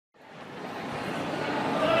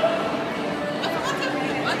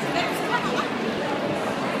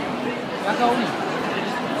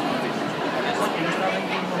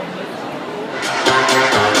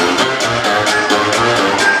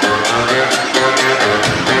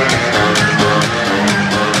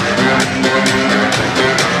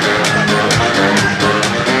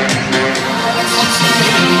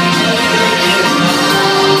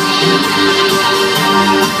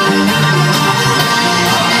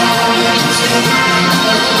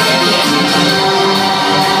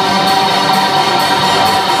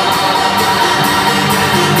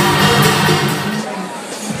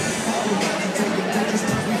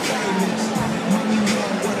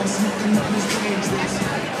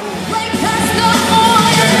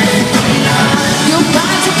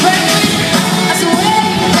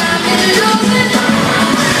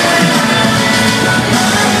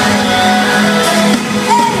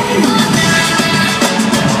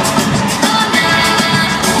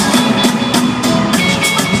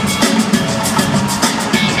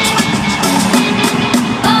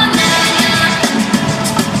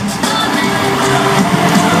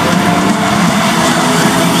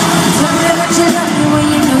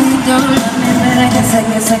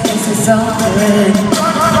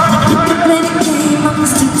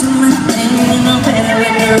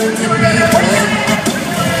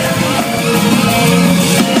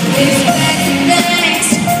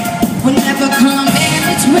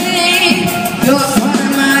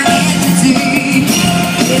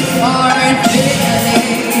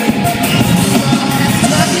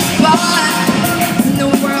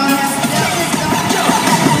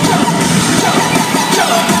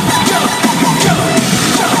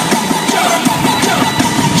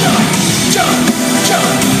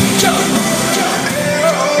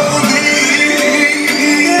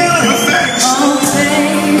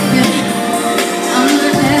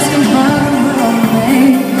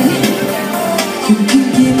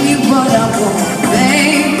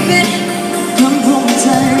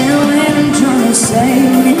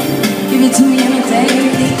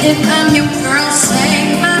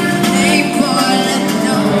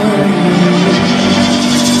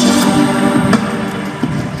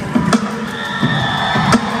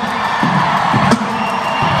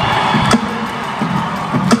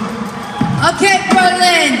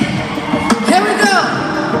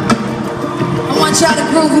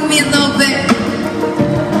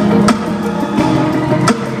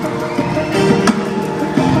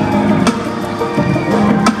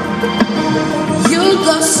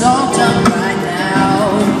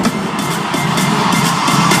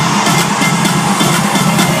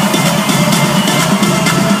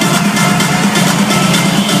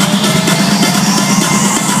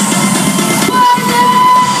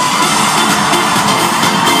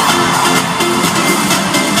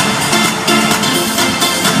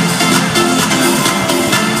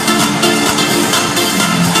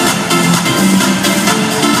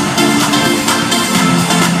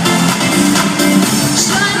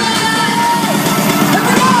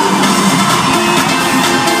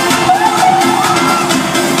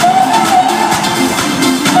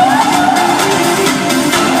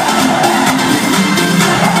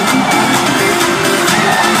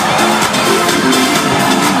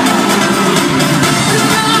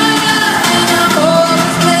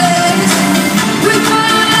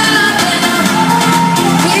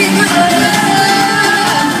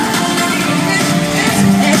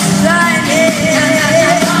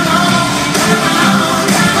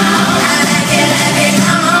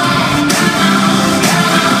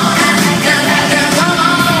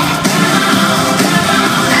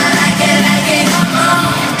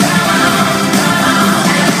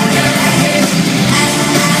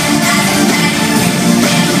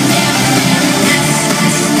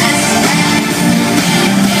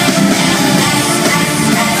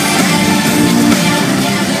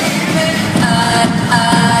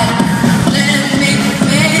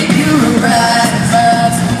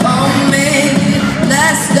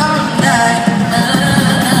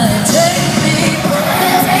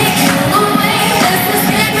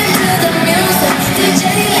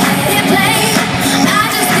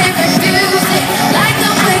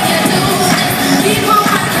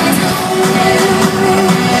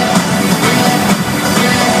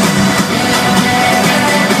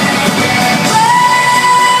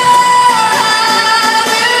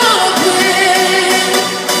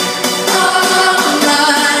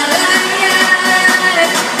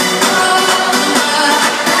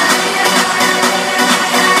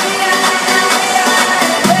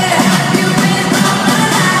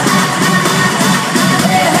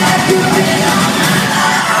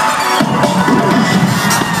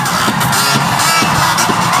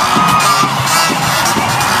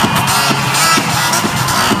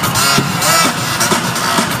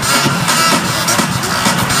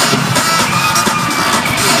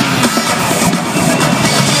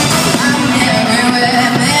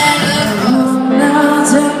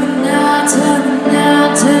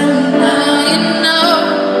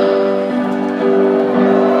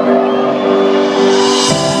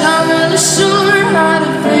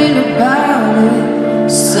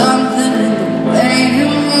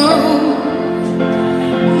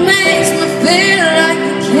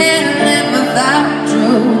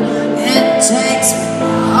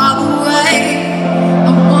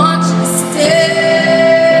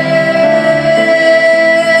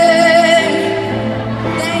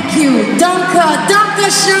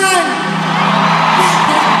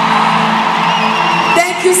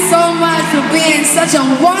so much for being such a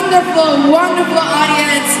wonderful, wonderful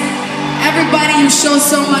audience. Everybody, you show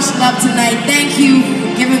so much love tonight. Thank you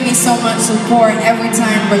for giving me so much support every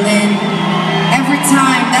time, Berlin. Every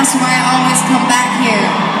time. That's why I always come back here.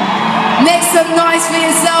 Make some noise for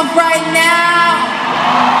yourself right now.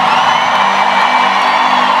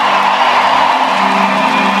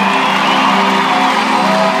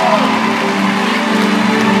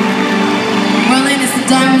 Berlin is the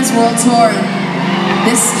Diamonds World Tour, and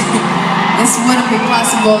this wouldn't be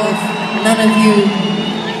possible if none of you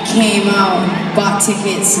came out, bought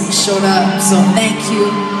tickets, and showed up. So thank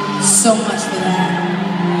you so much for that.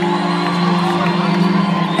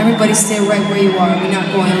 Everybody stay right where you are. We're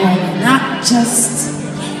not going home. Not just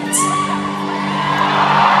yet.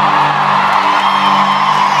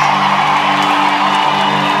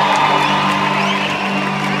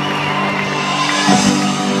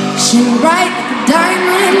 Shine bright like a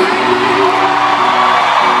diamond.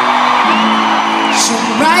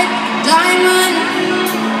 Shine bright like a diamond.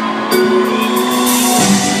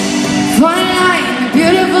 One night in a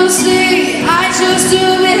beautiful sea, I chose to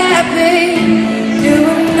be happy. You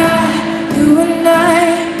and I,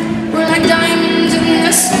 we're like diamonds in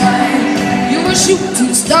the sky. You were a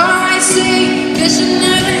shooting star, I see, vision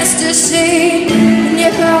of ecstasy. And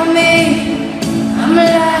you found me, I'm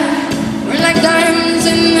alive. We're like diamonds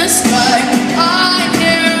in the sky. I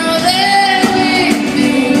knew that we'd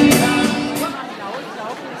be